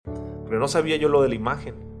porque no sabía yo lo de la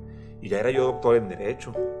imagen. Y ya era yo doctor en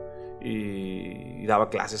Derecho. Y daba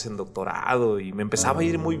clases en doctorado y me empezaba a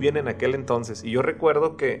ir muy bien en aquel entonces. Y yo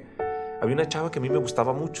recuerdo que había una chava que a mí me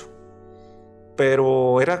gustaba mucho,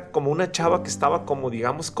 pero era como una chava que estaba como,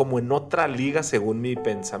 digamos, como en otra liga según mi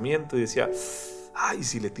pensamiento. Y decía, ay,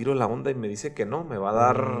 si le tiro la onda y me dice que no, me va a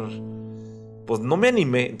dar... Pues no me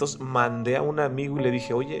animé. Entonces mandé a un amigo y le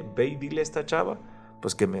dije, oye, ve y dile a esta chava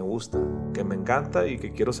pues que me gusta, que me encanta y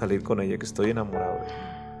que quiero salir con ella, que estoy enamorado de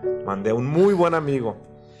ella. Mandé a un muy buen amigo.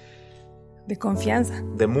 De confianza.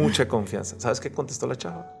 De mucha confianza. ¿Sabes qué contestó la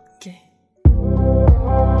chava? ¿Qué?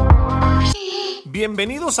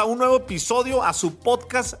 Bienvenidos a un nuevo episodio a su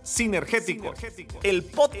podcast Sinergéticos, el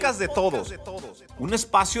podcast de todos. Un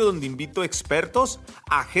espacio donde invito expertos,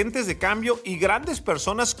 agentes de cambio y grandes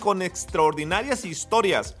personas con extraordinarias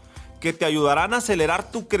historias que te ayudarán a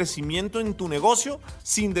acelerar tu crecimiento en tu negocio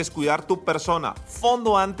sin descuidar tu persona,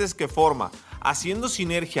 fondo antes que forma, haciendo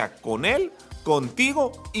sinergia con él,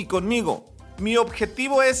 contigo y conmigo. Mi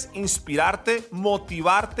objetivo es inspirarte,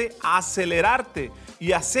 motivarte, acelerarte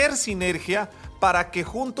y hacer sinergia para que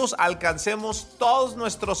juntos alcancemos todos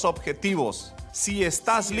nuestros objetivos. Si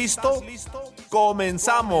estás listo,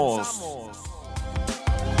 comenzamos.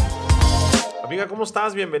 Amiga, ¿cómo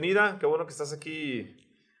estás? Bienvenida. Qué bueno que estás aquí,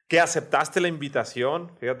 que aceptaste la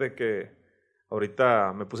invitación. Fíjate que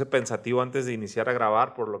ahorita me puse pensativo antes de iniciar a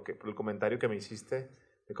grabar por el comentario que me hiciste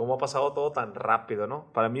de cómo ha pasado todo tan rápido,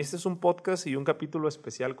 ¿no? Para mí este es un podcast y un capítulo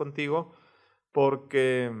especial contigo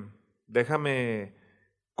porque déjame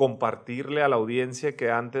compartirle a la audiencia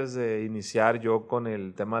que antes de iniciar yo con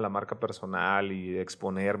el tema de la marca personal y de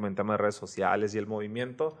exponerme en temas de redes sociales y el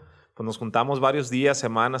movimiento, pues nos juntamos varios días,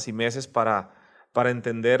 semanas y meses para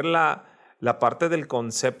entender la parte del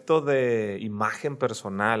concepto de imagen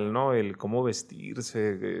personal, ¿no? El cómo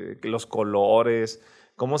vestirse, los colores,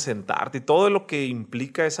 cómo sentarte y todo lo que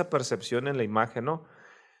implica esa percepción en la imagen, ¿no?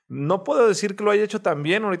 No puedo decir que lo haya hecho tan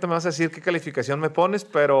bien, ahorita me vas a decir qué calificación me pones,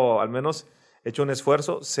 pero al menos he hecho un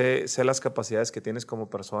esfuerzo, sé las capacidades que tienes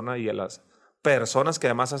como persona y a las personas que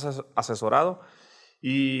además has asesorado.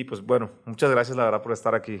 Y pues bueno, muchas gracias la verdad por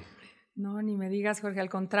estar aquí. No, ni me digas, Jorge, al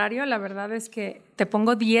contrario, la verdad es que te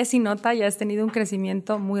pongo 10 y nota, ya has tenido un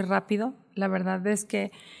crecimiento muy rápido. La verdad es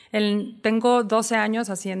que tengo 12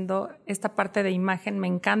 años haciendo esta parte de imagen, me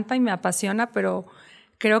encanta y me apasiona, pero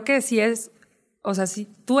creo que sí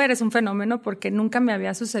sí, tú eres un fenómeno porque nunca me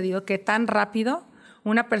había sucedido que tan rápido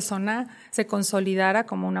una persona se consolidara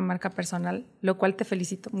como una marca personal, lo cual te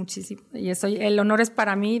felicito muchísimo. Y el honor es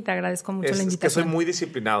para mí y te agradezco mucho la invitación. Es que soy muy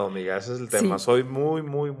disciplinado, amiga, ese es el tema. Sí. Soy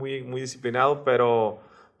muy disciplinado, pero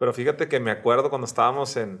fíjate que me acuerdo cuando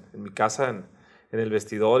estábamos en mi casa, en el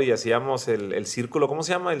vestidor y hacíamos el círculo, ¿cómo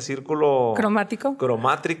se llama? El círculo...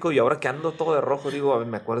 Cromático, y ahora que ando todo de rojo,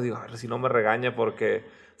 me acuerdo, a ver si no me regaña porque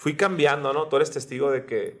fui cambiando, ¿no? Tú eres testigo de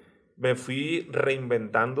que me fui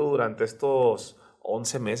reinventando durante estos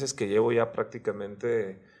 11 meses que llevo ya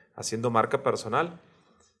prácticamente haciendo marca personal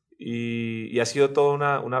y ha sido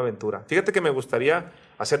toda una aventura. Fíjate que me gustaría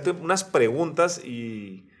hacerte unas preguntas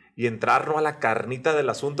y entrar, ¿no?, a la carnita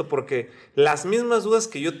del asunto, porque las mismas dudas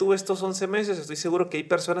que yo tuve estos 11 meses, estoy seguro que hay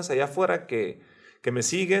personas allá afuera que me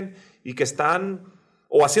siguen y que están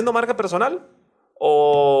o haciendo marca personal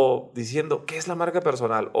o diciendo, ¿qué es la marca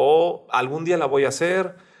personal? O algún día la voy a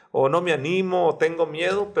hacer, o no me animo, o tengo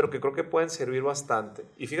miedo, pero que creo que pueden servir bastante.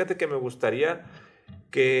 Y fíjate que me gustaría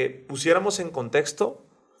que pusiéramos en contexto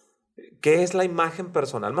qué es la imagen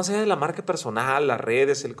personal. Más allá de la marca personal, las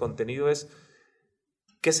redes, el contenido,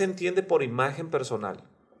 ¿qué se entiende por imagen personal?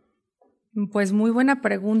 Pues muy buena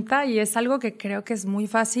pregunta y es algo que creo que es muy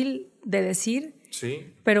fácil de decir,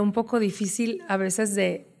 sí, pero un poco difícil a veces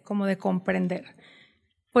de comprender.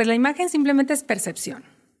 Pues la imagen simplemente es percepción.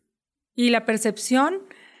 Y la percepción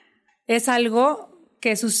es algo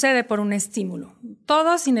que sucede por un estímulo.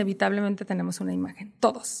 Todos inevitablemente tenemos una imagen.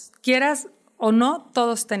 Todos. Quieras o no,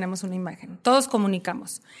 todos tenemos una imagen. Todos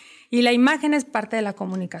comunicamos. Y la imagen es parte de la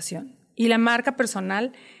comunicación. Y la marca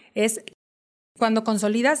personal es cuando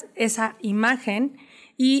consolidas esa imagen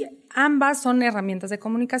y ambas son herramientas de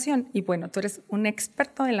comunicación. Y bueno, tú eres un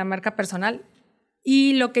experto en la marca personal.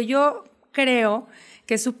 Y lo que yo creo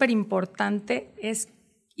que es súper importante es,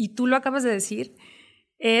 y tú lo acabas de decir,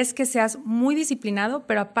 es que seas muy disciplinado,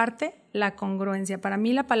 pero aparte la congruencia. Para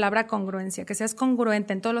mí la palabra congruencia, que seas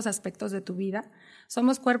congruente en todos los aspectos de tu vida.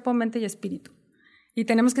 Somos cuerpo, mente y espíritu. Y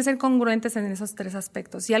tenemos que ser congruentes en esos 3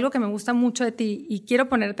 aspectos. Y algo que me gusta mucho de ti, y quiero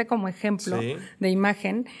ponerte como ejemplo de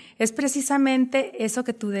imagen, es precisamente eso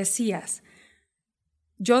que tú decías.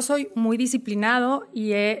 Yo soy muy disciplinado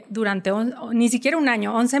y durante ni siquiera un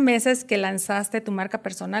año, 11 meses que lanzaste tu marca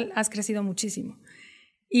personal, has crecido muchísimo.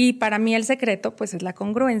 Y para mí el secreto, pues, es la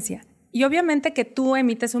congruencia. Y obviamente que tú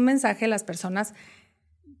emites un mensaje, las personas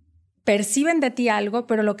perciben de ti algo,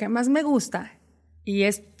 pero lo que más me gusta, y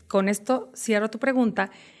es con esto cierro tu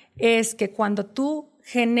pregunta, es que cuando tú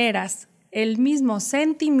generas el mismo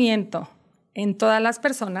sentimiento en todas las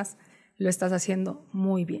personas, lo estás haciendo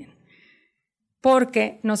muy bien.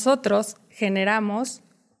 Porque nosotros generamos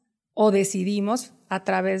o decidimos a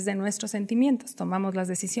través de nuestros sentimientos, tomamos las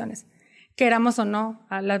decisiones. Queramos o no,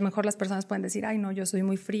 a lo mejor las personas pueden decir, ay no, yo soy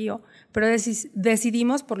muy frío, pero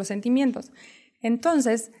decidimos por los sentimientos.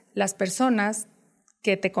 Entonces, las personas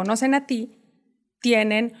que te conocen a ti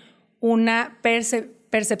tienen una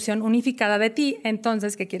percepción unificada de ti.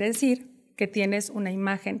 Entonces, ¿qué quiere decir? Que tienes una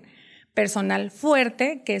imagen personal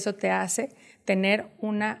fuerte, que eso te hace tener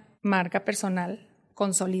una marca personal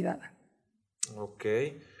consolidada. Ok.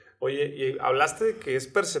 Oye, y hablaste de que es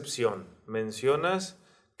percepción. Mencionas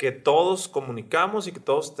que todos comunicamos y que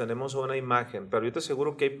todos tenemos una imagen, pero yo te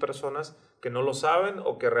aseguro que hay personas que no lo saben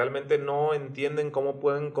o que realmente no entienden cómo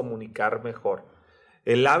pueden comunicar mejor.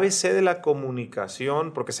 El ABC de la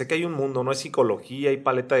comunicación, porque sé que hay un mundo, no es psicología, hay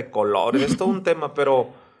paleta de colores, es todo un tema, pero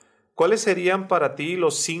 ¿cuáles serían para ti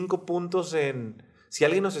los 5 puntos en, si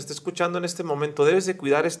alguien nos está escuchando en este momento, debes de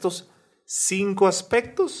cuidar estos 5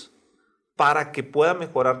 aspectos para que pueda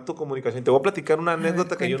mejorar tu comunicación? Te voy a platicar una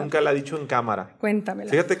anécdota que yo nunca la he dicho en cámara. Cuéntamela.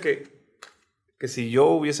 Fíjate que si yo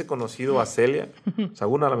hubiese conocido a Celia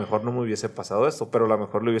Sahagún, a lo mejor no me hubiese pasado esto, pero a lo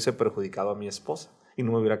mejor le hubiese perjudicado a mi esposa y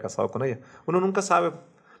no me hubiera casado con ella. Uno nunca sabe,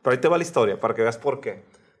 pero ahí te va la historia para que veas por qué.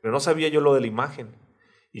 Pero no sabía yo lo de la imagen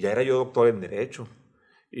y ya era yo doctor en Derecho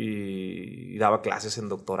y daba clases en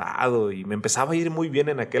doctorado y me empezaba a ir muy bien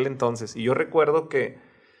en aquel entonces. Y yo recuerdo que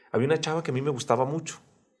había una chava que a mí me gustaba mucho,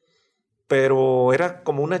 pero era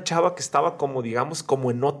como una chava que estaba como, digamos, como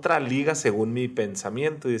en otra liga según mi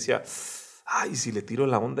pensamiento y decía, ay, si le tiro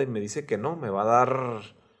la onda y me dice que no, me va a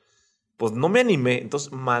dar... Pues no me animé,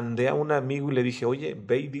 entonces mandé a un amigo y le dije, oye,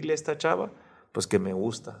 ve y dile a esta chava, pues que me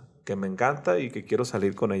gusta, que me encanta y que quiero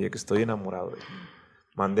salir con ella, que estoy enamorado de ella.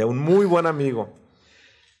 Mandé a un muy buen amigo.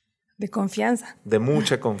 De confianza. De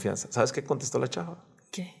mucha confianza. ¿Sabes qué contestó la chava?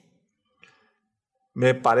 ¿Qué?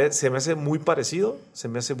 Se me hace muy parecido, se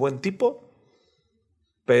me hace buen tipo,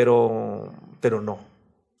 pero no.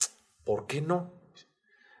 ¿Por qué no?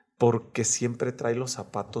 Porque siempre trae los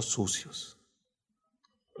zapatos sucios.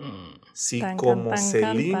 Si como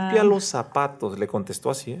se limpia los zapatos, le contestó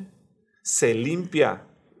así, ¿eh? Se limpia,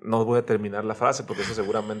 no voy a terminar la frase porque eso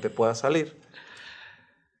seguramente pueda salir.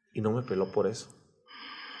 Y no me peló por eso.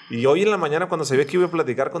 Y hoy en la mañana cuando sabía que iba a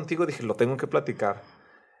platicar contigo, dije, lo tengo que platicar.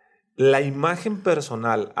 La imagen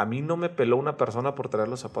personal, a mí no me peló una persona por traer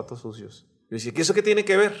los zapatos sucios. Yo decía, ¿eso qué tiene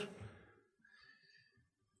que ver?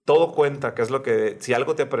 Todo cuenta, que es lo que, si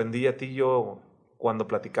algo te aprendí a ti y yo cuando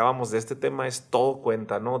platicábamos de este tema, es todo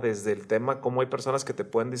cuenta, ¿no? Desde el tema, cómo hay personas que te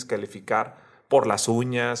pueden descalificar por las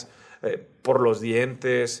uñas, por los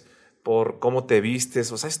dientes, por cómo te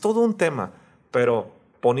vistes, o sea, es todo un tema. Pero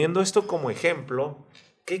poniendo esto como ejemplo,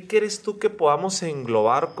 ¿qué crees tú que podamos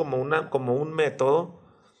englobar como un método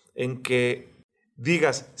en que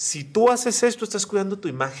digas, si tú haces esto, estás cuidando tu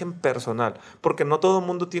imagen personal? Porque no todo el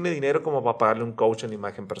mundo tiene dinero como para pagarle un coach en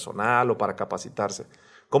imagen personal o para capacitarse.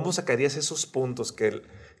 ¿Cómo sacarías esos puntos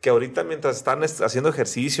que ahorita mientras están haciendo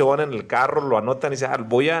ejercicio, van en el carro, lo anotan y dicen,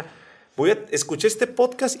 escuché este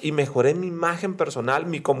podcast y mejoré mi imagen personal,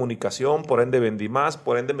 mi comunicación, por ende vendí más,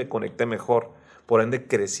 por ende me conecté mejor, por ende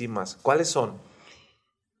crecí más? ¿Cuáles son?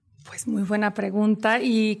 Pues muy buena pregunta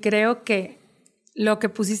y creo que lo que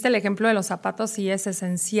pusiste, el ejemplo de los zapatos, sí es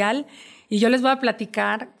esencial. Y yo les voy a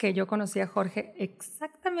platicar que yo conocí a Jorge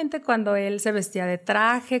exactamente cuando él se vestía de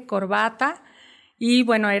traje, corbata, y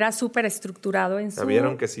bueno, era súper estructurado en su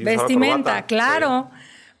vestimenta, claro. Sí.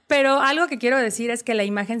 Pero algo que quiero decir es que la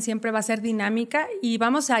imagen siempre va a ser dinámica y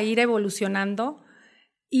vamos a ir evolucionando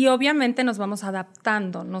y obviamente nos vamos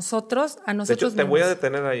adaptando a nosotros mismos. De hecho, te voy a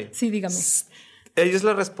detener ahí. Sí, dígame. Ella es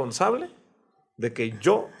la responsable de que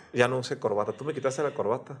yo ya no use corbata. Tú me quitaste la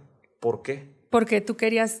corbata. ¿Por qué? Porque tú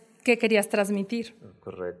querías transmitir.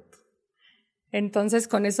 Correcto. Entonces,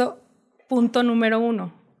 con eso, punto número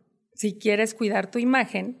 1. Si quieres cuidar tu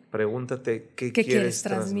imagen, pregúntate qué quieres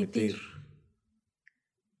transmitir.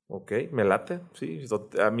 Ok, me late. Sí,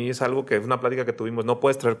 a mí es algo que es una plática que tuvimos. No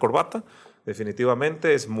puedes traer corbata.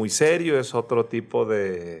 Definitivamente es muy serio. Es otro tipo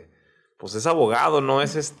de... Pues es abogado, no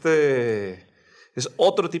es es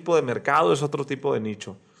otro tipo de mercado, es otro tipo de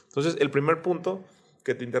nicho. Entonces, el primer punto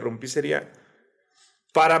que te interrumpí sería,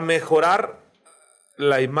 para mejorar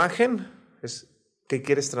la imagen es qué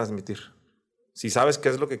quieres transmitir. Si sabes qué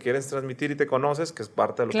es lo que quieres transmitir y te conoces, que es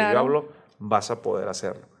parte de lo que yo hablo, vas a poder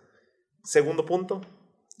hacerlo. Segundo punto.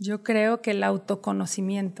 Yo creo que el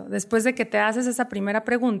autoconocimiento. Después de que te haces esa primera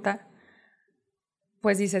pregunta,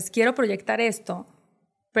 pues dices, quiero proyectar esto,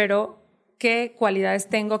 pero ¿qué cualidades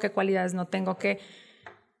tengo, qué cualidades no tengo, qué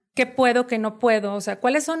puedo, qué no puedo? O sea,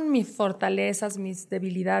 ¿cuáles son mis fortalezas, mis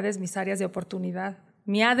debilidades, mis áreas de oportunidad?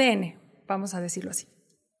 Mi ADN, vamos a decirlo así.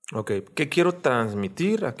 Ok, ¿qué quiero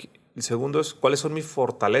transmitir? Aquí. El segundo es, ¿cuáles son mis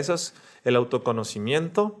fortalezas? El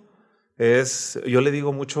autoconocimiento yo le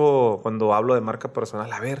digo mucho cuando hablo de marca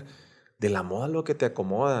personal, a ver, de la moda lo que te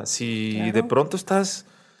acomoda. Si de pronto estás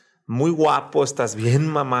muy guapo, estás bien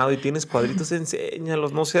mamado y tienes cuadritos,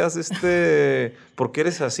 enséñalos, no seas porque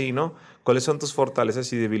eres así, ¿no? ¿Cuáles son tus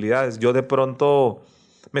fortalezas y debilidades? Yo de pronto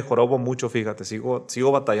me jorobo mucho, fíjate,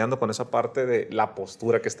 sigo batallando con esa parte de la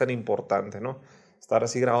postura que es tan importante, ¿no? Estar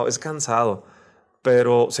así grabado, es cansado,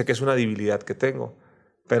 pero sé que es una debilidad que tengo.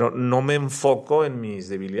 Pero no me enfoco en mis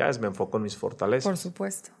debilidades, me enfoco en mis fortalezas. Por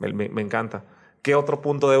supuesto. Me encanta. ¿Qué otro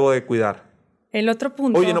punto debo de cuidar? El otro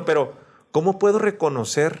punto... Oye, no, pero ¿cómo puedo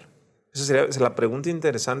reconocer? La pregunta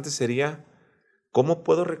interesante sería, ¿cómo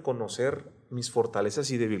puedo reconocer mis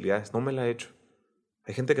fortalezas y debilidades? No me la he hecho.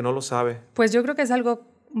 Hay gente que no lo sabe. Pues yo creo que es algo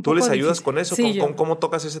un poco ¿Tú les ayudas difícil. con eso? Sí, ¿Cómo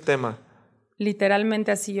tocas ese tema?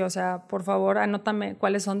 Literalmente así, o sea, por favor, anótame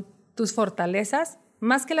cuáles son tus fortalezas.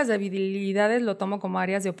 Más que las debilidades, lo tomo como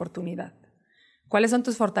áreas de oportunidad. ¿Cuáles son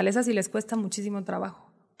tus fortalezas? Y les cuesta muchísimo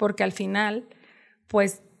trabajo, porque al final,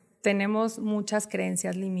 pues, tenemos muchas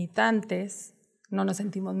creencias limitantes, no nos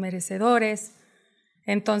sentimos merecedores.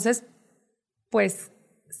 Entonces, pues,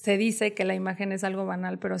 se dice que la imagen es algo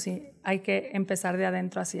banal, pero sí hay que empezar de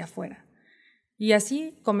adentro hacia afuera. Y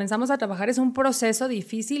así comenzamos a trabajar. Es un proceso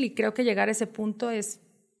difícil y creo que llegar a ese punto es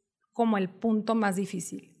como el punto más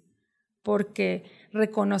difícil. Porque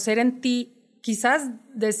reconocer en ti, quizás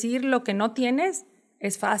decir lo que no tienes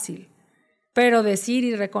es fácil, pero decir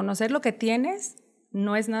y reconocer lo que tienes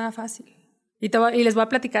no es nada fácil. Y les voy a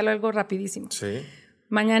platicar algo rapidísimo. Sí.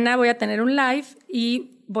 Mañana voy a tener un live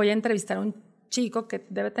y voy a entrevistar a un chico que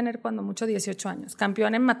debe tener cuando mucho 18 años,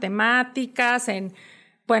 campeón en matemáticas, en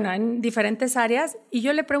diferentes áreas, y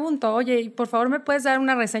yo le pregunto, oye, por favor, ¿me puedes dar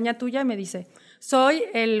una reseña tuya? Y me dice, soy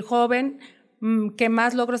el joven que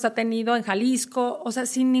más logros ha tenido en Jalisco, o sea,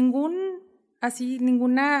 sin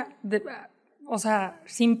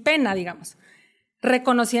pena, digamos,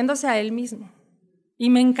 reconociéndose a él mismo.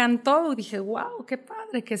 Y me encantó, dije, wow, qué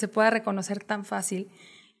padre que se pueda reconocer tan fácil,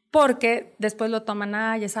 porque después lo toman,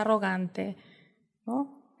 ay, es arrogante,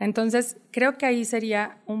 ¿no? Entonces, creo que ahí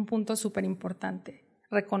sería un punto súper importante,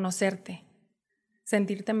 reconocerte,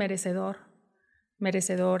 sentirte merecedor,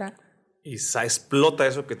 merecedora. Y explota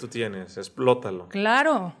eso que tú tienes, explótalo.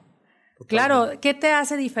 Claro, Totalmente. Claro. ¿Qué te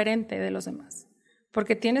hace diferente de los demás?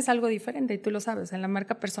 Porque tienes algo diferente y tú lo sabes, en la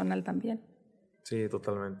marca personal también. Sí,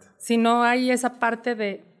 totalmente. Si no hay esa parte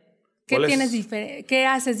de ¿qué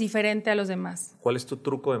haces diferente a los demás? ¿Cuál es tu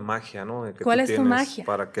truco de magia, no? ¿Cuál es tu magia?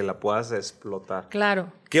 Para que la puedas explotar.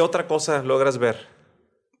 Claro. ¿Qué otra cosa logras ver?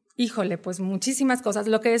 Híjole, pues muchísimas cosas.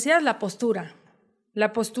 Lo que decías, la postura.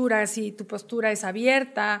 La postura, si tu postura es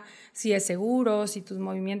abierta, si es seguro, si tu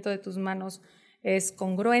movimiento de tus manos es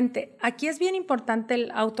congruente. Aquí es bien importante el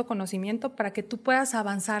autoconocimiento para que tú puedas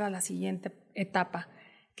avanzar a la siguiente etapa,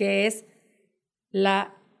 que es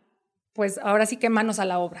pues ahora sí que manos a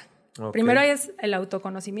la obra. Okay. Primero es el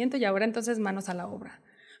autoconocimiento y ahora entonces manos a la obra.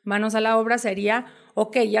 Manos a la obra sería,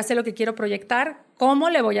 ok, ya sé lo que quiero proyectar, ¿cómo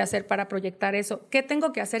le voy a hacer para proyectar eso? ¿Qué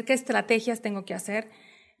tengo que hacer? ¿Qué estrategias tengo que hacer?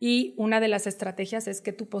 Y una de las estrategias es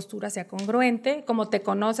que tu postura sea congruente. Como te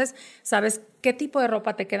conoces, sabes qué tipo de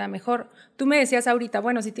ropa te queda mejor. Tú me decías ahorita,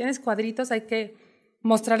 bueno, si tienes cuadritos hay que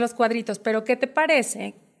mostrar los cuadritos, pero ¿qué te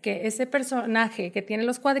parece que ese personaje que tiene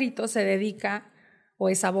los cuadritos se dedica o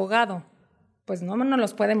es abogado? Pues no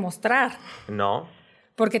los puede mostrar. No.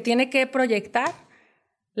 Porque tiene que proyectar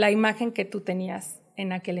la imagen que tú tenías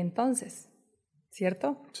en aquel entonces,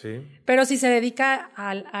 ¿cierto? Sí. Pero si se dedica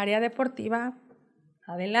al área deportiva,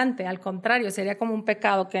 adelante, al contrario, sería como un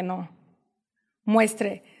pecado que no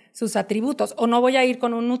muestre sus atributos. O no voy a ir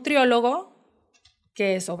con un nutriólogo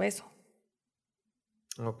que es obeso.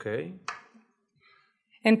 Ok.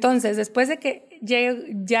 Entonces, después de que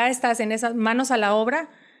ya estás en esas manos a la obra,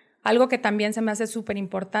 algo que también se me hace súper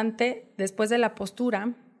importante después de la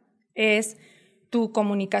postura es tu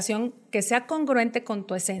comunicación que sea congruente con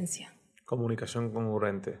tu esencia. Comunicación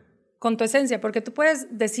congruente. Con tu esencia, porque tú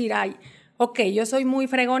puedes decir, ay, ok, yo soy muy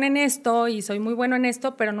fregón en esto y soy muy bueno en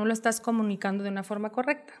esto, pero no lo estás comunicando de una forma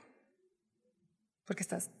correcta. Porque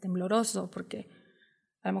estás tembloroso, porque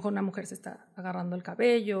A lo mejor una mujer se está agarrando el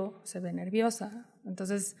cabello, se ve nerviosa.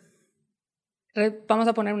 Entonces, vamos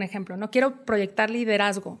a poner un ejemplo. No quiero proyectar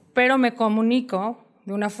liderazgo, pero me comunico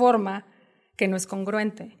de una forma que no es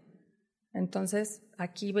congruente. Entonces,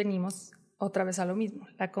 aquí venimos otra vez a lo mismo.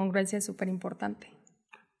 La congruencia es súper importante.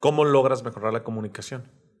 ¿Cómo logras mejorar la comunicación?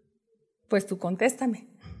 Pues tú contéstame.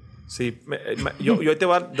 Sí, yo te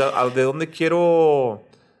va de dónde quiero,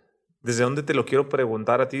 desde dónde te lo quiero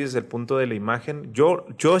preguntar a ti desde el punto de la imagen. Yo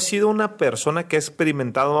he sido una persona que ha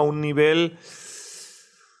experimentado a un nivel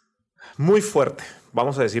muy fuerte,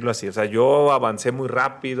 vamos a decirlo así. O sea, yo avancé muy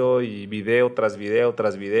rápido y video tras video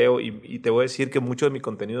tras video y te voy a decir que mucho de mi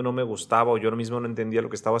contenido no me gustaba o yo mismo no entendía lo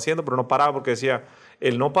que estaba haciendo, pero no paraba porque decía,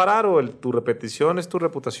 el no parar o tu repetición es tu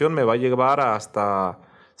reputación me va a llevar hasta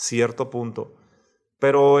cierto punto.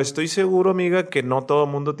 Pero estoy seguro, amiga, que no todo el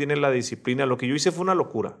mundo tiene la disciplina. Lo que yo hice fue una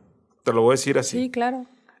locura. Te lo voy a decir así. Sí, claro.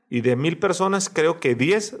 Y de 1,000 personas, creo que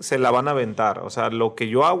 10 se la van a aventar. O sea, lo que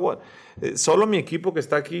yo hago, solo mi equipo que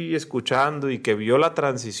está aquí escuchando y que vio la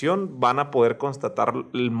transición van a poder constatar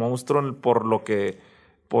el monstruo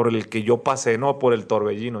por el que yo pasé, no por el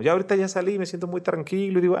torbellino. Ya ahorita ya salí, me siento muy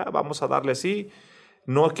tranquilo y digo, vamos a darle así.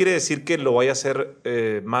 No quiere decir que lo vaya a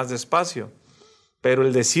hacer más despacio. Pero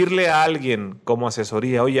el decirle a alguien como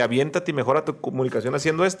asesoría, oye, aviéntate y mejora tu comunicación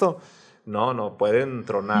haciendo esto, no, pueden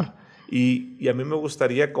tronar. Y a mí me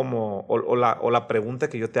gustaría como, o la pregunta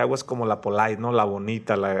que yo te hago es como la polite, ¿no? La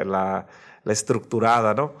bonita, la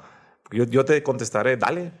estructurada, ¿no? Yo te contestaré,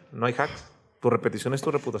 dale, no hay hacks. Tu repetición es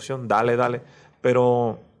tu reputación, dale.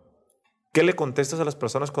 Pero, ¿qué le contestas a las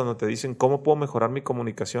personas cuando te dicen, ¿cómo puedo mejorar mi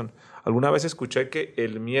comunicación? Alguna vez escuché que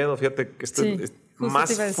el miedo, fíjate, que es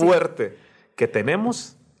más fuerte que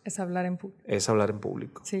tenemos es hablar en público. Es hablar en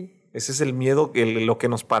público. Sí. Ese es el miedo, lo que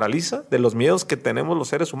nos paraliza. De los miedos que tenemos los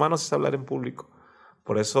seres humanos es hablar en público.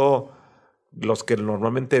 Por eso los que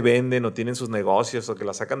normalmente venden o tienen sus negocios o que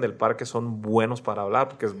la sacan del parque son buenos para hablar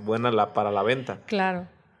porque es buena para la venta. Claro.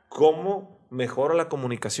 ¿Cómo mejora la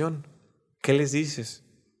comunicación? ¿Qué les dices?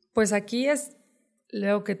 Pues aquí es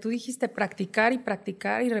lo que tú dijiste, practicar y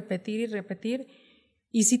practicar y repetir.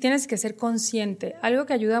 Y sí tienes que ser consciente. Algo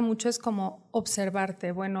que ayuda mucho es como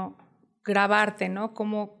observarte, bueno, grabarte, ¿no?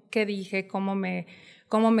 ¿Qué dije? ¿Cómo me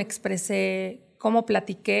expresé? ¿Cómo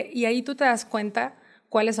platiqué? Y ahí tú te das cuenta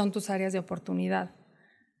cuáles son tus áreas de oportunidad.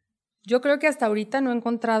 Yo creo que hasta ahorita no he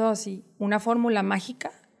encontrado así una fórmula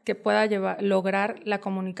mágica que pueda lograr la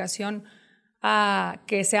comunicación a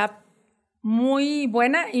que sea muy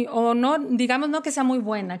buena o no, digamos no que sea muy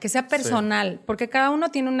buena, que sea personal, sí. Porque cada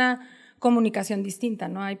uno tiene una comunicación distinta,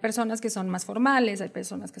 ¿no? Hay personas que son más formales, hay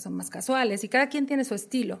personas que son más casuales y cada quien tiene su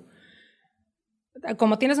estilo.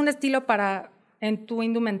 Como tienes un estilo en tu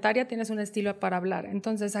indumentaria, tienes un estilo para hablar.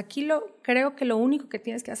 Entonces aquí creo que lo único que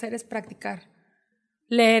tienes que hacer es practicar.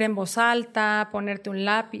 Leer en voz alta, ponerte un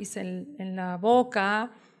lápiz en la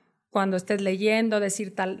boca cuando estés leyendo,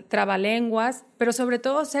 decir trabalenguas, pero sobre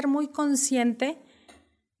todo ser muy consciente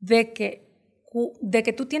de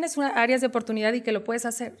que tú tienes áreas de oportunidad y que lo puedes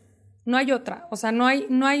hacer. No hay otra, o sea, no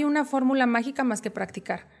hay una fórmula mágica más que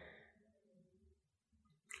practicar.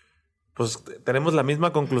 Pues tenemos la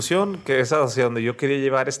misma conclusión, que es hacia donde yo quería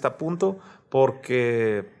llevar este punto,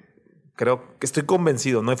 porque creo que estoy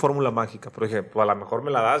convencido, no hay fórmula mágica. Por ejemplo, a lo mejor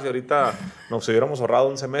me la das y ahorita nos hubiéramos ahorrado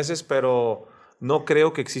 11 meses, pero no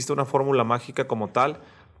creo que exista una fórmula mágica como tal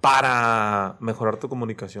para mejorar tu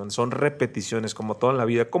comunicación. Son repeticiones, como todo en la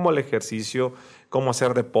vida, como el ejercicio, cómo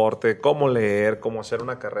hacer deporte, cómo leer, cómo hacer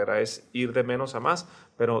una carrera. Es ir de menos a más,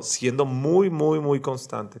 pero siendo muy, muy, muy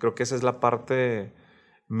constante. Creo que esa es la parte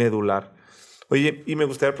medular. Oye, y me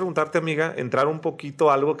gustaría preguntarte, amiga, entrar un poquito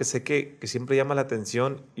a algo que sé que siempre llama la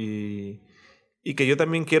atención y que yo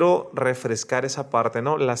también quiero refrescar esa parte,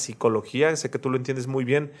 ¿no? La psicología, sé que tú lo entiendes muy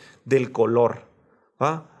bien, del color,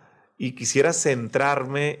 ¿va? Y quisiera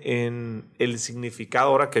centrarme en el significado,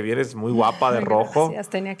 ahora que vienes muy guapa de rojo. Gracias,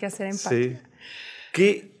 tenía que hacer empatía.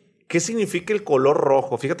 Sí. ¿Qué significa el color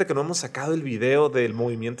rojo? Fíjate que no hemos sacado el video del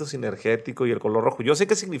movimiento sinergético y el color rojo. Yo sé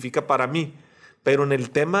qué significa para mí, pero en el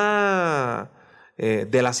tema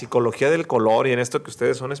de la psicología del color y en esto que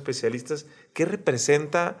ustedes son especialistas, ¿qué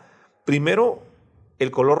representa primero el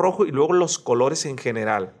color rojo y luego los colores en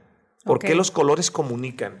general? ¿Por qué los colores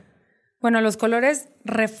comunican? Bueno, los colores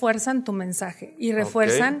refuerzan tu mensaje y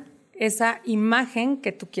refuerzan esa imagen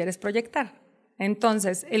que tú quieres proyectar.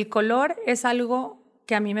 Entonces, el color es algo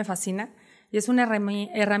que a mí me fascina y es una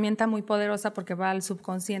herramienta muy poderosa porque va al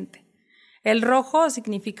subconsciente. El rojo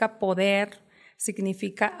significa poder,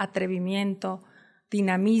 significa atrevimiento,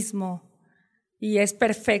 dinamismo y es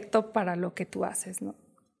perfecto para lo que tú haces, ¿no?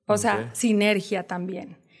 O sea, sinergia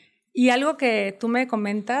también. Y algo que tú me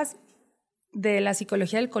comentas de la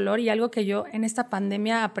psicología del color y algo que yo en esta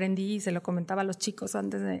pandemia aprendí y se lo comentaba a los chicos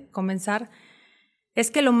antes de comenzar,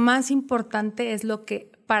 es que lo más importante es lo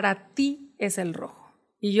que para ti es el rojo.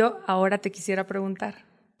 Y yo ahora te quisiera preguntar,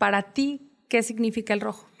 para ti, ¿qué significa el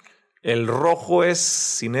rojo? El rojo es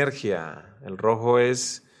sinergia, el rojo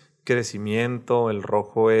es crecimiento, el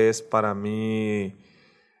rojo es para mí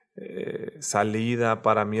salida,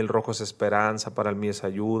 para mí el rojo es esperanza, para mí es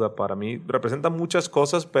ayuda, para mí representa muchas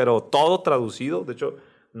cosas, pero todo traducido. De hecho,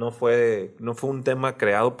 no fue un tema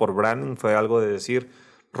creado por branding, fue algo de decir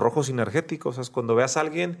rojos sinergéticos. O sea, cuando veas a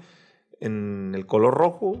alguien en el color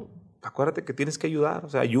rojo, acuérdate que tienes que ayudar, o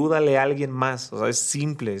sea, ayúdale a alguien más. O sea, es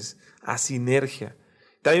simple, es a sinergia.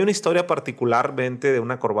 Hay una historia particularmente de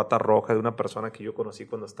una corbata roja de una persona que yo conocí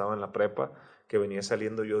cuando estaba en la prepa, que venía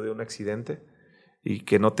saliendo yo de un accidente y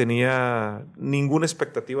que no tenía ninguna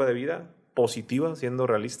expectativa de vida positiva, siendo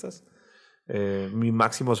realistas. Mi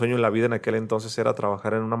máximo sueño en la vida en aquel entonces era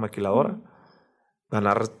trabajar en una maquiladora,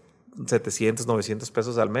 ganar 700, 900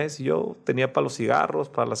 pesos al mes, y yo tenía para los cigarros,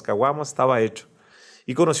 para las caguamas, estaba hecho.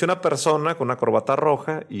 Y conocí a una persona con una corbata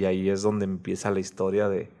roja y ahí es donde empieza la historia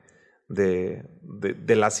de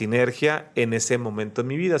la sinergia en ese momento en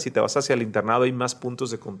mi vida. Si te vas hacia el internado hay más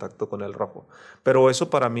puntos de contacto con el rojo, pero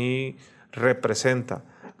eso para mí representa.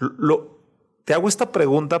 Te hago esta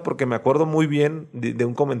pregunta porque me acuerdo muy bien de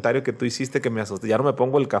un comentario que tú hiciste que me asusté. Ya no me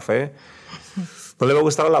pongo el café. No le va a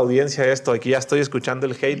gustar a la audiencia esto. Aquí ya estoy escuchando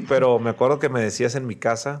el hate, pero me acuerdo que me decías en mi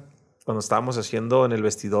casa, cuando estábamos haciendo en el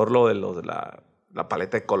vestidor lo de la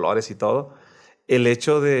paleta de colores y todo, el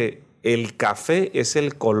hecho de el café es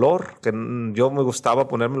el color, que yo me gustaba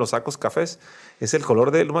ponerme los sacos cafés, es el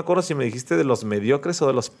color de, no me acuerdo si me dijiste de los mediocres o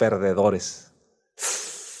de los perdedores.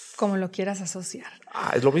 Como lo quieras asociar.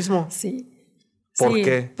 Ah, ¿es lo mismo? Sí. ¿Por sí,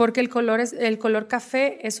 qué? Porque el color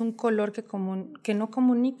café es un color que no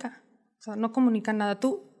comunica. O sea, no comunica nada.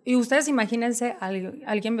 Y ustedes imagínense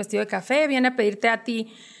alguien vestido de café, viene a pedirte a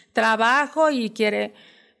ti trabajo y quiere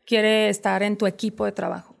estar en tu equipo de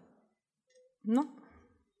trabajo. ¿No?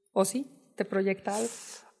 ¿O sí? ¿Te proyecta algo?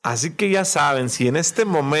 Así que ya saben, si en este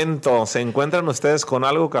momento se encuentran ustedes con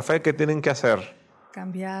algo café, ¿qué tienen que hacer?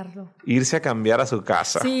 Cambiarlo. Irse a cambiar a su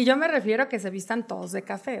casa. Sí, yo me refiero a que se vistan todos de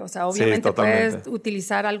café. O sea, obviamente sí, puedes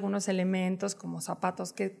utilizar algunos elementos como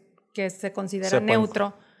zapatos que se consideran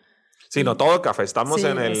neutro. Sí, no, todo café. Estamos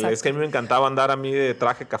en el... Exacto. Es que a mí me encantaba andar a mí de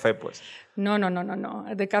traje café, pues. No.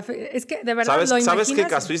 De café. Es que de verdad lo imaginas. ¿Sabes que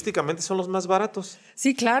casuísticamente son los más baratos?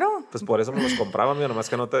 Sí, claro. Pues por eso me los compraba, mío. Nomás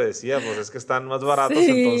que no te decía, pues es que están más baratos, sí,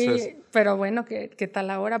 entonces... pero bueno, ¿qué tal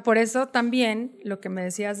ahora? Por eso también lo que me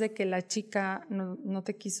decías de que la chica no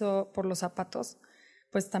te quiso por los zapatos,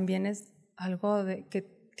 pues también es algo de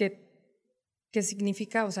que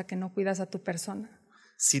significa, o sea, que no cuidas a tu persona.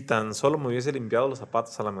 Si tan solo me hubiese limpiado los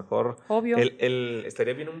zapatos, a lo mejor... Obvio.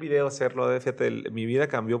 Estaría bien un video hacerlo. Fíjate, mi vida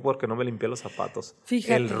cambió porque no me limpié los zapatos.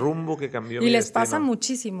 Fíjate. El rumbo que cambió y mi les destino. Pasa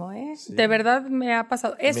muchísimo, ¿eh? Sí. De verdad me ha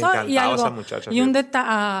pasado. Eso me y algo. Esa muchacha, y un detalle.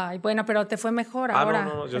 Ay, bueno, pero te fue mejor ahora.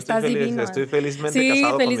 No, yo estás estoy feliz, divino. Estoy felizmente casado con mi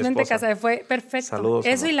esposa. Sí, felizmente casado. Fue perfecto. Saludos,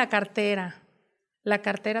 eso amor. Y la cartera. La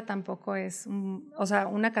cartera tampoco es... o sea,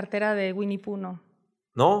 una cartera de Winnie Pooh, ¿no?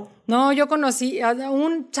 No, yo conocí a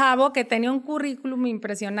un chavo que tenía un currículum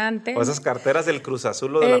impresionante. O esas carteras del Cruz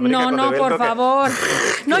Azul o de la América No, por favor.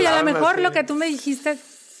 No, y a lo mejor así. Lo que tú me dijiste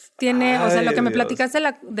tiene, o sea, lo que me platicaste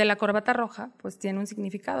de la corbata roja, pues tiene un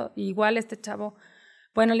significado. Igual este chavo,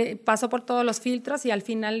 bueno, le pasó por todos los filtros y al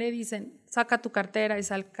final le dicen, saca tu cartera, y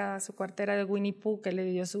saca su cartera de Winnie Pooh que le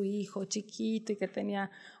dio su hijo chiquito y que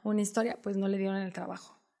tenía una historia, pues no le dieron el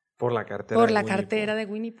trabajo. Por la cartera de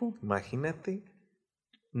Winnie Pooh. Imagínate.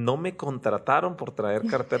 No me contrataron por traer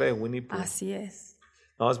cartera de Winnie Pooh. Así es.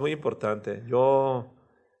 No, es muy importante.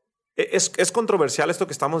 Es controversial esto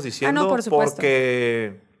que estamos diciendo. No, por supuesto.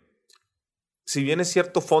 Porque si bien es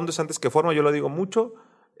cierto, fondo es antes que forma, yo lo digo mucho,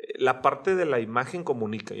 la parte de la imagen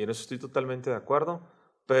comunica, y en eso estoy totalmente de acuerdo,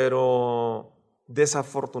 pero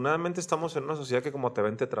desafortunadamente estamos en una sociedad que como te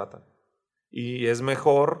ven te tratan. Y es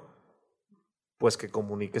mejor pues que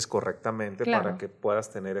comuniques correctamente, claro, para que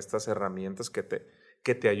puedas tener estas herramientas que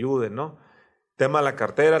te ayuden, ¿no? Tema de la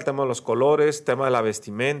cartera, el tema de los colores, tema de la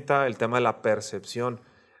vestimenta, el tema de la percepción.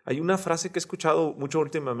 Hay una frase que he escuchado mucho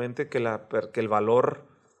últimamente que el valor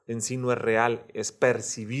en sí no es real, es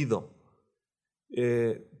percibido.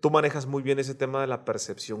 Tú manejas muy bien ese tema de la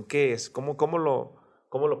percepción. ¿Qué es? ¿Cómo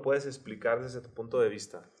lo puedes explicar desde tu punto de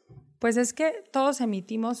vista? Pues es que todos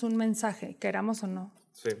emitimos un mensaje, queramos o no.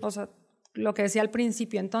 Sí. O sea, lo que decía al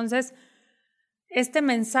principio. Entonces, este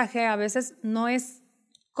mensaje a veces no es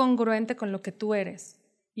congruente con lo que tú eres.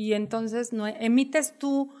 Y entonces emites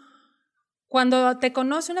tú Cuando te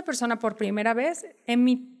conoce una persona por primera vez,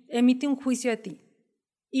 emite un juicio de ti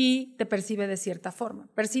y te percibe de cierta forma.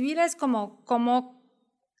 Percibir es como cómo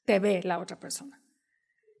te ve la otra persona.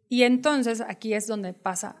 Y entonces aquí es donde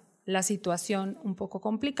pasa la situación un poco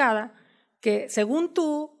complicada, que según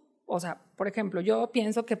tú, o sea, por ejemplo, yo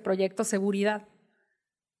pienso que proyecto seguridad,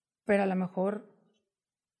 pero a lo mejor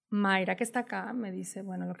Mayra, que está acá, me dice,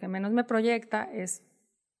 bueno, lo que menos me proyecta es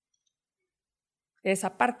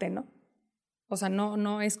esa parte, ¿no? O sea,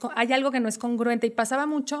 no es, hay algo que no es congruente y pasaba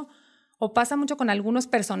mucho, o pasa mucho con algunos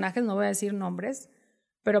personajes, no voy a decir nombres,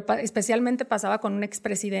 pero especialmente pasaba con un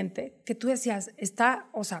expresidente, que tú decías, está,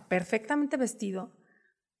 o sea, perfectamente vestido,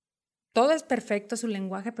 todo es perfecto, su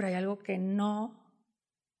lenguaje, pero hay algo que no,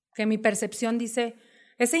 que mi percepción dice,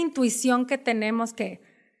 esa intuición que tenemos que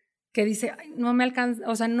dice, ay, no me alcanza,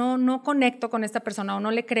 o sea, no conecto con esta persona o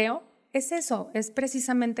no le creo, es eso, es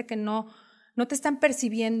precisamente que no te están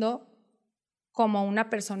percibiendo como una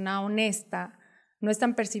persona honesta, no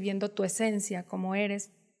están percibiendo tu esencia, como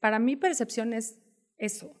eres. Para mi percepción es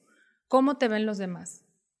eso, cómo te ven los demás.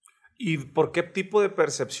 ¿Y por qué tipo de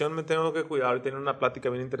percepción me tengo que cuidar? Hoy tenía una plática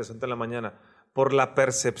bien interesante en la mañana. ¿Por la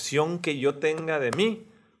percepción que yo tenga de mí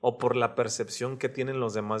o por la percepción que tienen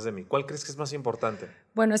los demás de mí? ¿Cuál crees que es más importante?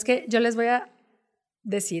 Bueno, es que yo les voy a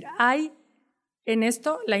decir, hay en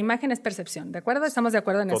esto, la imagen es percepción, ¿de acuerdo? ¿Estamos de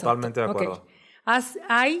acuerdo en eso? Totalmente de acuerdo. Okay.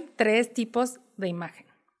 Hay 3 tipos de imagen.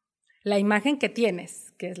 La imagen que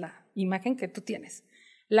tienes, que es la imagen que tú tienes.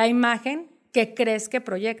 La imagen que crees que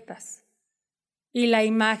proyectas. Y la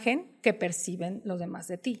imagen que perciben los demás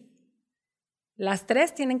de ti. Las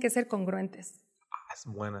 3 tienen que ser congruentes. Es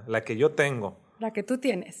buena. La que yo tengo. La que tú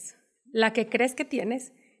tienes, la que crees que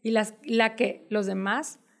tienes y la que los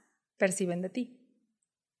demás perciben de ti.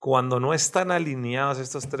 Cuando no están alineados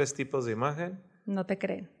estos 3 tipos de imagen, no te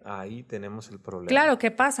creen. Ahí tenemos el problema. Claro, ¿qué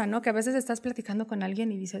pasa, no? Que a veces estás platicando con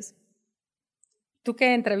alguien y dices, tú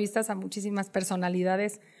que entrevistas a muchísimas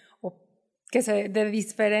personalidades o que de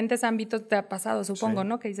diferentes ámbitos te ha pasado, supongo, sí,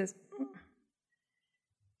 ¿no? Que dices,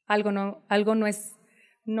 algo no es,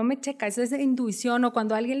 no me checa, eso es de intuición, o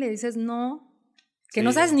cuando a alguien le dices no, que sí,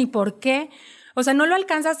 no sabes ni por qué, o sea, no lo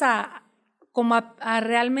alcanzas a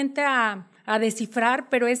realmente a descifrar,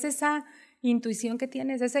 pero es esa intuición que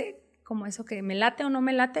tienes, ese como eso que me late o no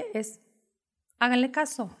me late, es háganle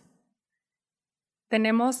caso.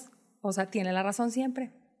 Tenemos, o sea, tiene la razón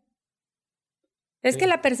siempre. Es que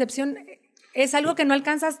la percepción es algo que no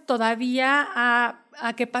alcanzas todavía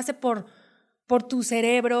a que pase por tu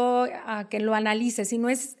cerebro, a que lo analices, sino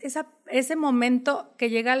es ese momento que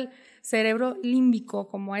llega al cerebro límbico,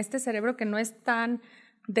 como a este cerebro que no es tan,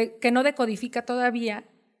 que no decodifica todavía,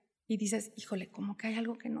 y dices, híjole, como que hay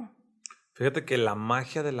algo que no. Fíjate que la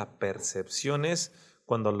magia de la percepción es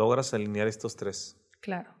cuando logras alinear estos 3.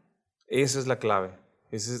 Claro. Esa es la clave.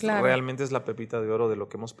 Esa claro. Realmente es la pepita de oro de lo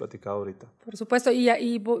que hemos platicado ahorita. Por supuesto,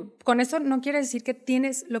 y con eso no quiere decir que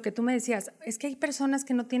tienes lo que tú me decías. Es que hay personas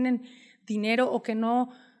que no tienen dinero o que no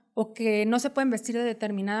se pueden vestir de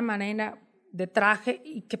determinada manera de traje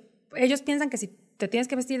y que ellos piensan que si te tienes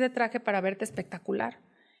que vestir de traje para verte espectacular.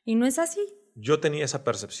 Y no es así. Yo tenía esa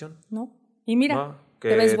percepción. No. Y mira, ¿no? Que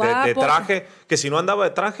te ves guapo. De traje, que si no andaba de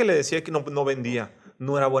traje le decía que no vendía,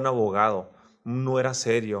 no era buen abogado, no era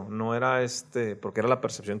serio, no era porque era la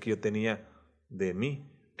percepción que yo tenía de mí.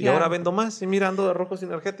 Y claro. Ahora vendo más y mirando de rojo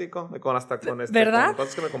sinergético, hasta con ¿verdad? Con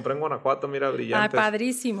cosas que me compré en Guanajuato, mira, brillantes. Ah,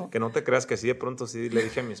 padrísimo. Que no te creas que sí, de pronto sí le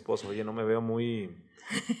dije a mi esposo, oye, no me veo muy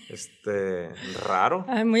raro.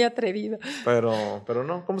 Ay, muy atrevido. Pero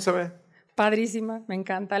no, ¿cómo se ve? Padrísima, me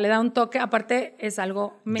encanta. Le da un toque, aparte es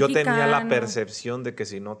algo mexicano. Yo tenía la percepción de que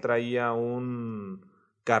si no traía un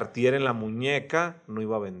Cartier en la muñeca, no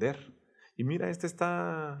iba a vender. Y mira,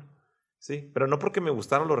 está... Sí, pero no porque me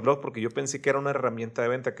gustaron los relojes, porque yo pensé que era una herramienta de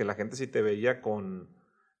venta, que la gente si te veía con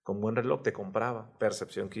buen reloj te compraba.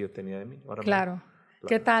 Percepción que yo tenía de mí. Ahora claro.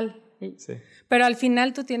 ¿Qué tal? Sí. Pero al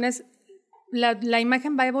final tú tienes... La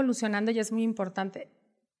imagen va evolucionando y es muy importante.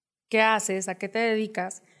 ¿Qué haces? ¿A qué te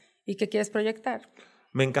dedicas? ¿Y qué quieres proyectar?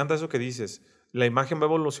 Me encanta eso que dices. La imagen va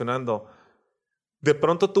evolucionando. De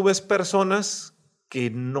pronto tú ves personas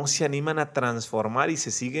que no se animan a transformar y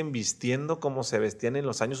se siguen vistiendo como se vestían en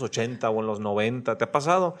los años 80 o en los 90. ¿Te ha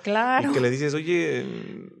pasado? Claro. Y que le dices,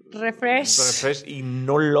 oye... Refresh. Y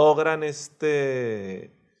no logran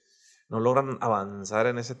no logran avanzar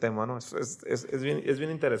en ese tema, ¿no? Es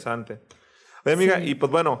bien interesante. Oye, amiga, sí. Y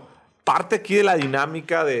pues bueno... Parte aquí de la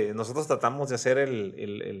dinámica de nosotros tratamos de hacer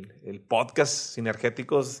el podcast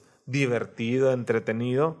Sinergéticos divertido,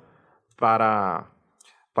 entretenido, para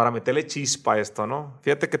meterle chispa a esto, ¿no?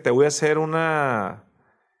 Fíjate que te voy a hacer una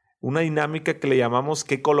una dinámica que le llamamos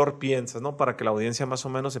 ¿qué color piensas?, ¿no? Para que la audiencia más o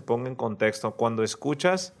menos se ponga en contexto. Cuando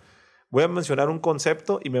escuchas, voy a mencionar un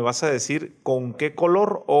concepto y me vas a decir con qué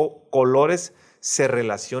color o colores se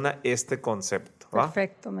relaciona este concepto, ¿va?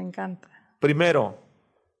 Perfecto, me encanta. Primero,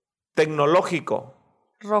 tecnológico.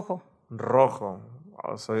 Rojo. Rojo.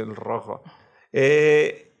 Oh, soy el rojo.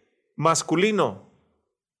 Masculino.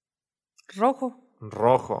 Rojo.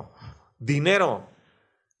 Rojo. Dinero.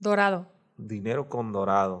 Dorado. Dinero con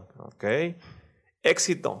dorado. Ok.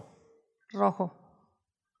 Éxito. Rojo.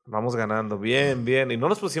 Vamos ganando. Bien, bien. Y no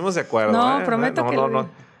nos pusimos de acuerdo. No, prometo que no.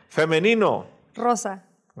 Femenino. Rosa.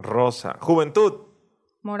 Rosa. Juventud.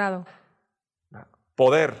 Morado.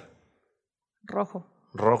 Poder. Rojo.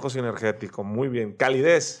 Rojo sinergético. Muy bien.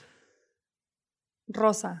 Calidez.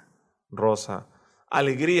 Rosa. Rosa.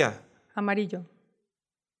 Alegría. Amarillo.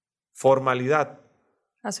 Formalidad.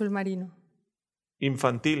 Azul marino.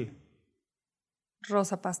 Infantil.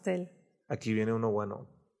 Rosa pastel. Aquí viene uno bueno.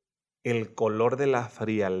 El color de la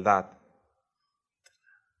frialdad.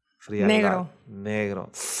 Frialdad.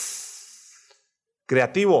 Negro.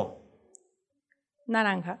 Creativo.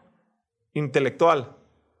 Naranja. Intelectual.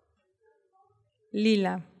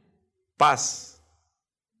 Lila. Paz.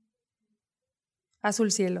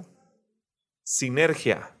 Azul cielo.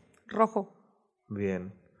 Sinergia. Rojo.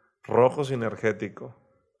 Bien. Rojo sinergético.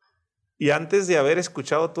 Y antes de haber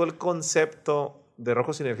escuchado todo el concepto de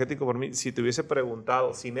rojo sinergético por mí, si te hubiese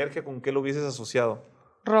preguntado, sinergia, ¿con qué lo hubieses asociado?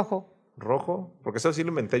 Rojo. ¿Rojo? Porque eso sí lo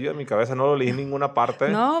inventé yo en mi cabeza, no lo leí en ninguna parte.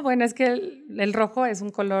 No, bueno, es que el rojo es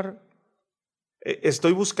un color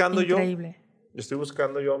Estoy buscando increíble. Estoy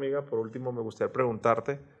buscando yo, amiga, por último me gustaría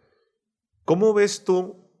preguntarte, ¿cómo ves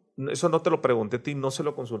tú? Eso no te lo pregunté a ti, no se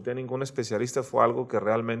lo consulté a ningún especialista, fue algo que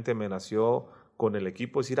realmente me nació con el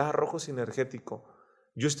equipo, decir, rojo sinergético.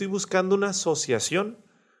 Yo estoy buscando una asociación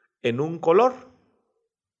en un color,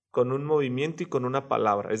 con un movimiento y con una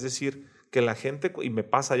palabra. Es decir, que la gente, y me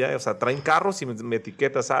pasa ya, o sea, traen carros y me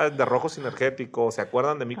etiquetan, ¿sabes? De rojo sinergético, se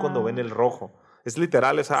acuerdan de mí cuando ven el rojo. Es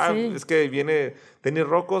literal, Sí. es que viene tenis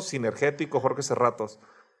rojo, sinergético, Jorge Cerratos.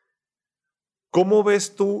 ¿Cómo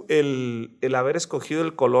ves tú el haber escogido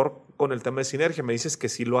el color con el tema de sinergia? Me dices que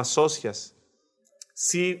sí lo asocias.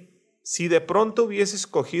 Si de pronto hubiese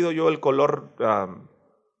escogido yo el color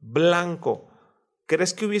blanco,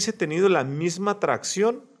 ¿crees que hubiese tenido la misma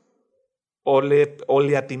atracción o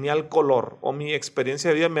le atiné al color? ¿O mi experiencia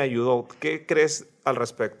de vida me ayudó? ¿Qué crees al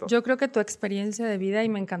respecto? Yo creo que tu experiencia de vida, y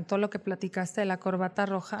me encantó lo que platicaste de la corbata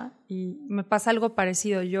roja, y me pasa algo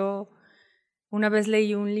parecido. Yo una vez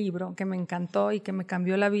leí un libro que me encantó y que me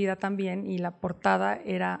cambió la vida también, y la portada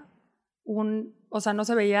era o sea, no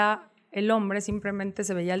se veía el hombre, simplemente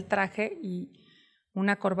se veía el traje y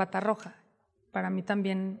una corbata roja. Para mí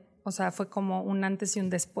también, o sea, fue como un antes y un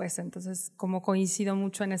después, entonces como coincido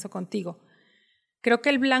mucho en eso contigo. Creo que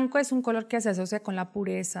el blanco es un color que se asocia con la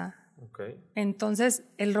pureza. Okay. Entonces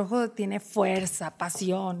el rojo tiene fuerza,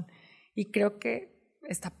 pasión, y creo que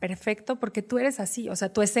está perfecto porque tú eres así, o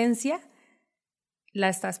sea, tu esencia la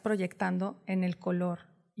estás proyectando en el color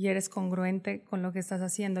y eres congruente con lo que estás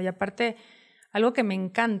haciendo. Y aparte, algo que me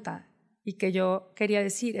encanta y que yo quería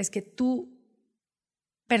decir es que tú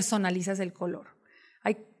personalizas el color.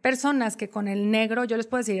 Hay personas que con el negro, yo les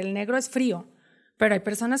puedo decir, el negro es frío, pero hay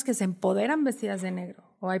personas que se empoderan vestidas de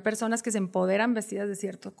negro, o hay personas que se empoderan vestidas de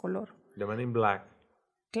cierto color. The Man in Black.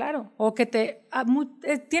 Claro, o que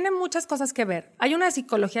tienen muchas cosas que ver. Hay una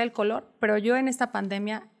psicología del color, pero yo en esta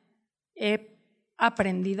pandemia he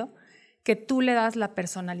aprendido que tú le das la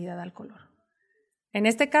personalidad al color. En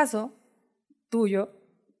este caso, tuyo,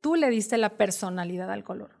 tú le diste la personalidad al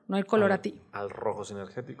color, no el color a ti. Al rojo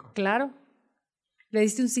sinergético. Claro. Le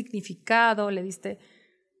diste un significado, le diste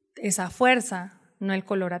esa fuerza, no el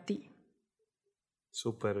color a ti.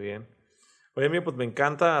 Súper bien. Oye, amigo, pues me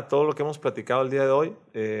encanta todo lo que hemos platicado el día de hoy.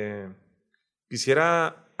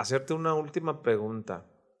 Quisiera hacerte una última pregunta.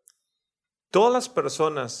 Todas las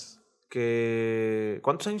personas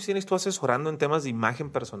 ¿Cuántos años tienes tú asesorando en temas de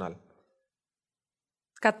imagen personal?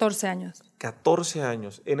 14 años. 14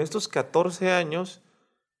 años. En estos 14 años,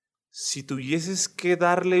 si tuvieses que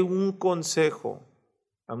darle un consejo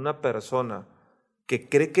a una persona que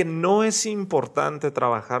cree que no es importante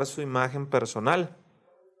trabajar su imagen personal,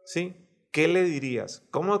 ¿sí? ¿Qué le dirías?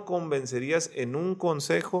 ¿Cómo convencerías en un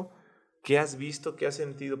consejo qué has visto, qué has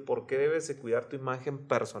sentido, por qué debes de cuidar tu imagen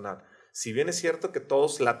personal? Si bien es cierto que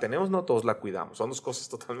todos la tenemos, no todos la cuidamos. Son dos cosas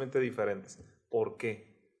totalmente diferentes. ¿Por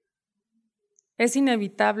qué? Es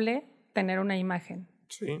inevitable tener una imagen.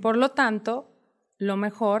 Sí. Por lo tanto, lo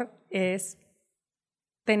mejor es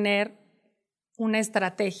tener una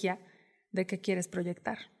estrategia de qué quieres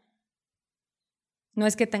proyectar. No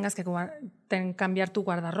es que tengas que cambiar tu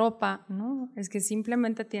guardarropa, ¿no? Es que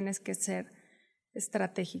simplemente tienes que ser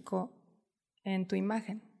estratégico en tu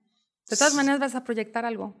imagen. De todas maneras vas a proyectar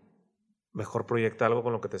algo. Mejor proyecta algo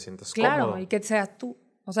con lo que te sientes cómodo. Claro, y que seas tú.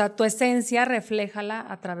 O sea, tu esencia, refléjala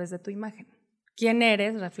a través de tu imagen. ¿Quién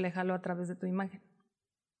eres? Refléjalo a través de tu imagen.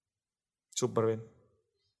 Súper bien.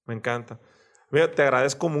 Me encanta. Mira, te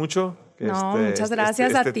agradezco mucho. Muchas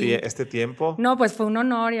gracias a ti. Este tiempo. No, pues fue un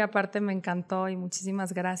honor y aparte me encantó y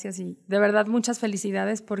muchísimas gracias. Y de verdad muchas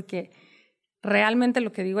felicidades porque realmente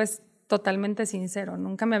lo que digo es totalmente sincero.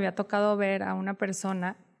 Nunca me había tocado ver a una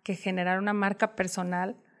persona que generara una marca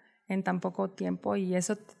personal en tan poco tiempo y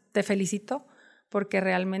eso te felicito porque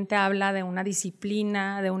realmente habla de una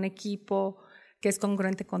disciplina, de un equipo que es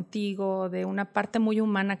congruente contigo, de una parte muy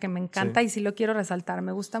humana que me encanta y sí lo quiero resaltar.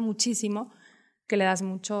 Me gusta muchísimo que le das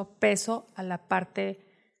mucho peso a la parte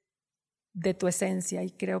de tu esencia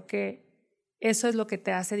y creo que eso es lo que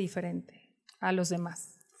te hace diferente a los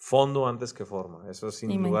demás. Fondo antes que forma, eso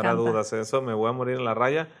sin lugar a dudas, eso me voy a morir en la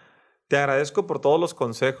raya. Te agradezco por todos los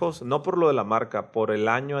consejos, no por lo de la marca, por el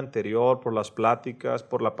año anterior, por las pláticas,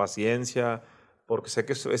 por la paciencia, porque sé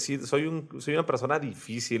que soy una persona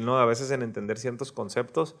difícil, ¿no? A veces en entender ciertos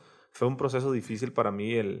conceptos. Fue un proceso difícil para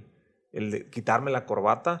mí el de quitarme la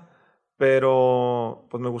corbata, pero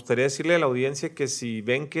pues me gustaría decirle a la audiencia que si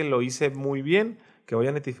ven que lo hice muy bien, que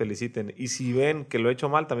vayan y te feliciten. Y si ven que lo he hecho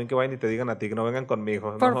mal, también que vayan y te digan a ti, que no vengan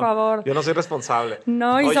conmigo. Por favor. Yo no soy responsable.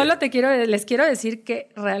 No, y solo les quiero decir que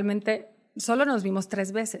realmente solo nos vimos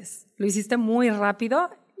 3 veces. Lo hiciste muy rápido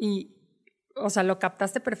y, o sea, lo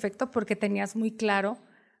captaste perfecto porque tenías muy claro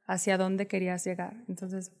hacia dónde querías llegar.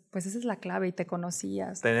 Entonces, pues esa es la clave y te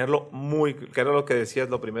conocías. Tenerlo que era lo que decías,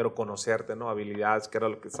 lo primero, conocerte, ¿no? Habilidades, que era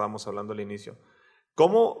lo que estábamos hablando al inicio.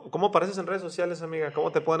 ¿Cómo apareces en redes sociales, amiga?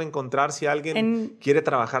 ¿Cómo te pueden encontrar si alguien quiere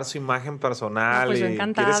trabajar su imagen personal pues y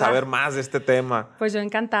quiere saber más de este tema? Pues yo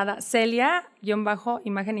encantada.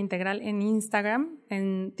 Celia-imagen integral en Instagram.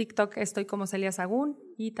 En TikTok estoy como Celia Sahagún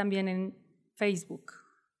y también en Facebook.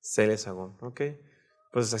 Celia Sahagún, ok.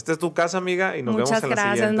 Pues esta es tu casa, amiga, y nos vemos en la siguiente.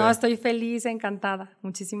 Muchas gracias. No, estoy feliz, encantada.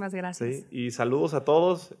 Muchísimas gracias. Sí, y saludos a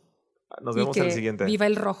todos. Nos vemos en el siguiente. Viva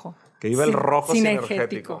el rojo. Que viva el rojo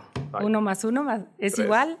sinergético. 1 más 1 es 3.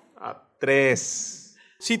 Igual a 3.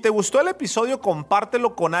 Si te gustó el episodio,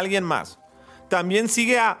 compártelo con alguien más. También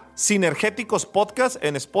sigue a Sinergéticos Podcast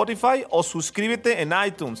en Spotify o suscríbete en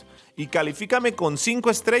iTunes y califícame con 5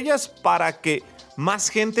 estrellas para que más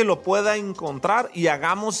gente lo pueda encontrar y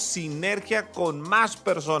hagamos sinergia con más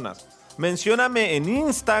personas. Mencióname en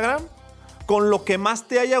Instagram con lo que más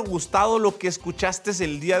te haya gustado lo que escuchaste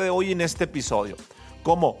el día de hoy en este episodio.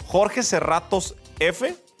 Como Jorge Cerratos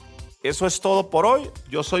F. Eso es todo por hoy.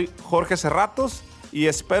 Yo soy Jorge Cerratos y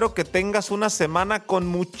espero que tengas una semana con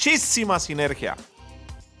muchísima sinergia.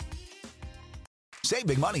 Save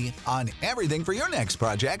big money on everything for your next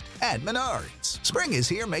project at Menards. Spring is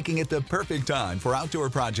here, making it the perfect time for outdoor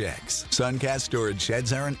projects. Suncast storage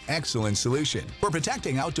sheds are an excellent solution for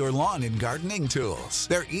protecting outdoor lawn and gardening tools.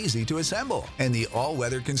 They're easy to assemble, and the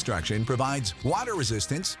all-weather construction provides water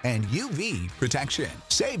resistance and UV protection.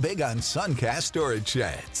 Save big on Suncast storage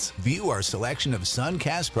sheds. View our selection of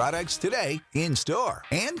Suncast products today in-store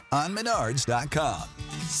and on Menards.com.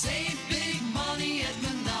 Save big money at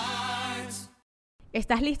Menards.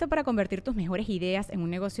 ¿Estás listo para convertir tus mejores ideas en un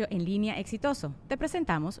negocio en línea exitoso? Te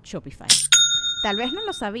presentamos Shopify. Tal vez no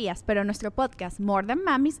lo sabías, pero nuestro podcast More Than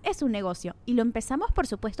Mamis es un negocio y lo empezamos, por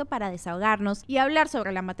supuesto, para desahogarnos y hablar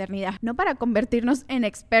sobre la maternidad, no para convertirnos en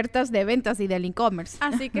expertas de ventas y del e-commerce.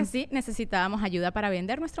 Así que sí, necesitábamos ayuda para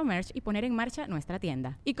vender nuestro merch y poner en marcha nuestra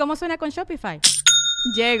tienda. ¿Y cómo suena con Shopify?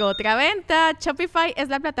 Llegó otra venta. Shopify es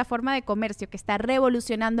la plataforma de comercio que está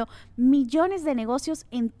revolucionando millones de negocios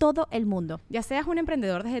en todo el mundo. Ya seas un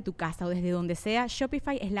emprendedor desde tu casa o desde donde sea,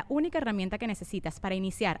 Shopify es la única herramienta que necesitas para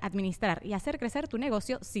iniciar, administrar y hacer crecer tu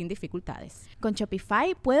negocio sin dificultades. Con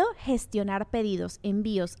Shopify puedo gestionar pedidos,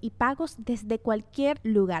 envíos y pagos desde cualquier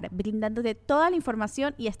lugar, brindándote toda la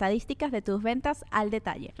información y estadísticas de tus ventas al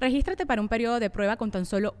detalle. Regístrate para un periodo de prueba con tan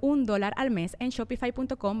solo $1 al mes en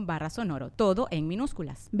shopify.com/sonoro, todo en minúsculas.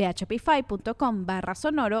 Ve a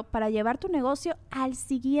shopify.com/sonoro para llevar tu negocio al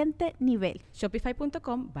siguiente nivel.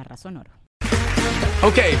 Shopify.com/sonoro.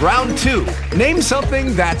 Okay, round 2. Name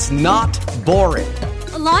something that's not boring.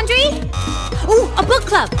 A laundry? Ooh, a book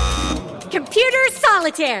club. Computer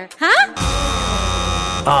solitaire, huh?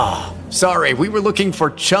 Ah, sorry, we were looking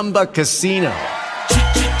for Chumba Casino.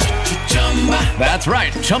 That's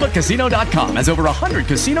right. ChumbaCasino.com has over 100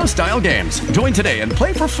 casino-style games. Join today and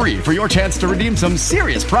play for free for your chance to redeem some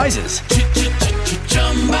serious prizes.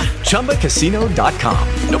 ChumbaCasino.com.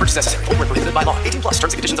 No purchase necessary. Void where prohibited by law. 18+ terms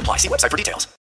and conditions apply. See website for details.